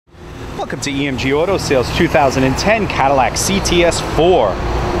Welcome to EMG Auto Sales 2010 Cadillac CTS 4.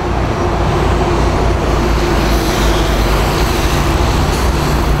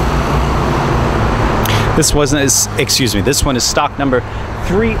 This one is stock number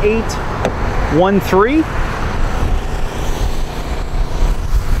 3813.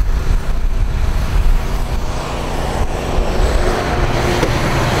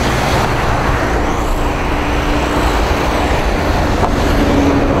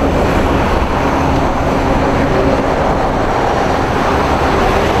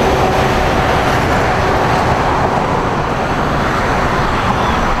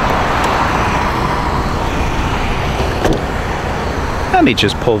 Let me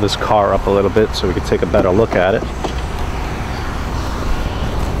just pull this car up a little bit so we can take a better look at it.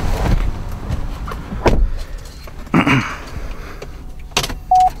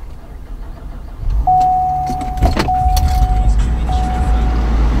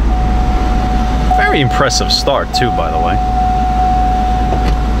 Very impressive start too, by the way.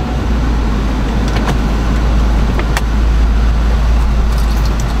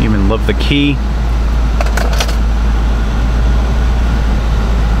 Even love the key.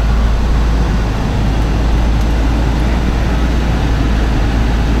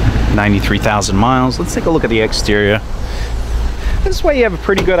 $93,000 miles. Let's take a look at the exterior. This way you have a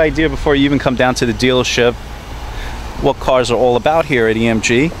pretty good idea before you even come down to the dealership what cars are all about here at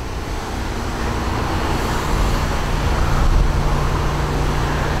EMG.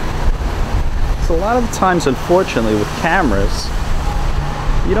 So a lot of the times, unfortunately, with cameras,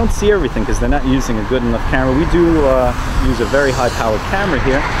 you don't see everything because they're not using a good enough camera. We do use a very high-powered camera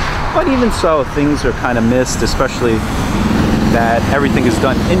here, but even so, things are kind of missed, especially that everything is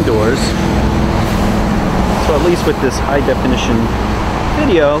done indoors. So at least with this high definition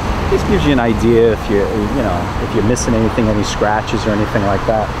video, this gives you an idea if if you're missing anything, any scratches or anything like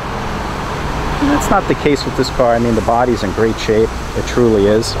that. And that's not the case with this car. I mean, the body's in great shape. It truly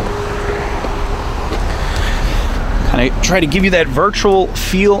is. Kind of try to give you that virtual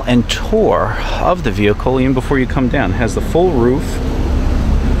feel and tour of the vehicle even before you come down. It has the full roof.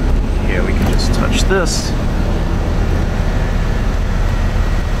 Here we can just touch this.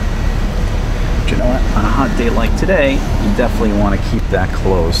 You know what, on a hot day like today, you definitely want to keep that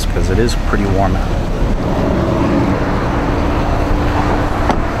closed because it is pretty warm out.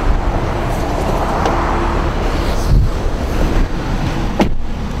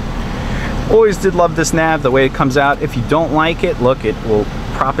 Always did love this nav, the way it comes out. If you don't like it, look, it will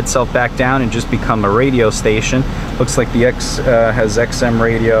prop itself back down and just become a radio station. Looks like the X has XM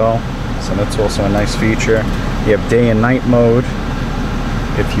radio, so that's also a nice feature. You have day and night mode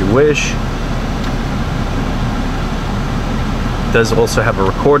if you wish. Does also have a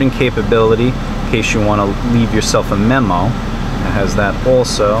recording capability in case you want to leave yourself a memo. It has that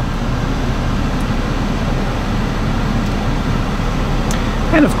also.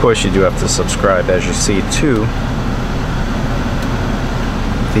 And of course you do have to subscribe, as you see, to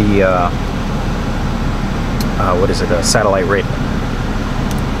the satellite radio.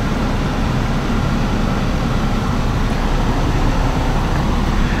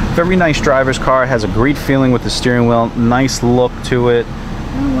 Very nice driver's car, has a great feeling with the steering wheel, nice look to it.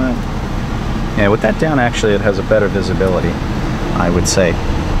 Yeah, with that down, actually, it has a better visibility, I would say.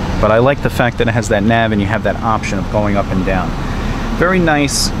 But I like the fact that it has that nav and you have that option of going up and down. Very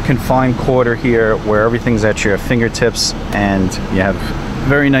nice confined quarter here where everything's at your fingertips and you have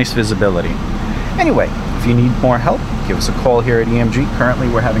very nice visibility. Anyway, if you need more help, give us a call here at EMG. Currently,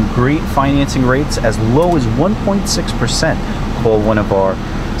 we're having great financing rates as low as 1.6%. Call one of our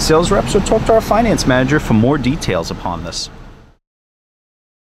sales reps or talk to our finance manager for more details upon this.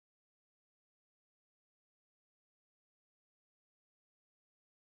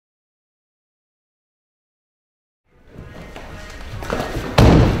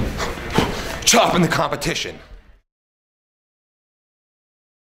 Chopping the competition.